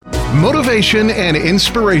Motivation and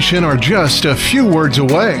inspiration are just a few words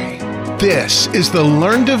away. This is the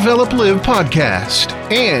Learn, Develop, Live podcast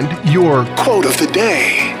and your quote of the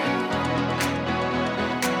day.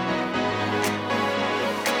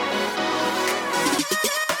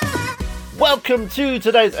 Welcome to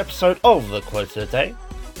today's episode of the Quote of the Day,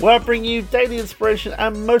 where I bring you daily inspiration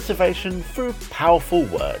and motivation through powerful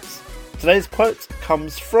words. Today's quote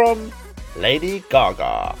comes from Lady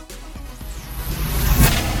Gaga.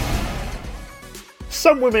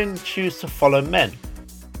 Some women choose to follow men,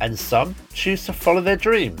 and some choose to follow their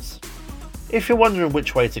dreams. If you're wondering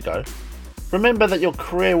which way to go, remember that your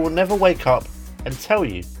career will never wake up and tell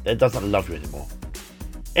you that it doesn't love you anymore.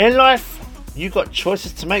 In life, you've got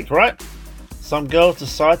choices to make, right? Some girls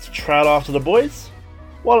decide to trail after the boys,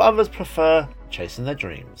 while others prefer chasing their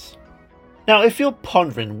dreams. Now, if you're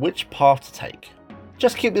pondering which path to take,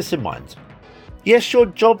 just keep this in mind. Yes, your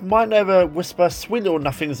job might never whisper sweet little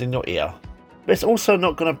nothings in your ear, but it's also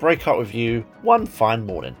not going to break up with you one fine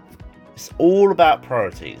morning. It's all about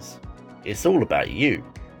priorities. It's all about you.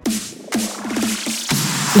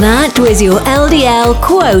 That was your LDL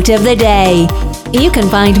Quote of the Day. You can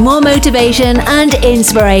find more motivation and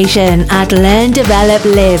inspiration at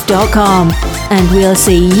learndeveloplive.com. And we'll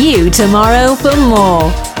see you tomorrow for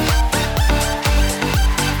more.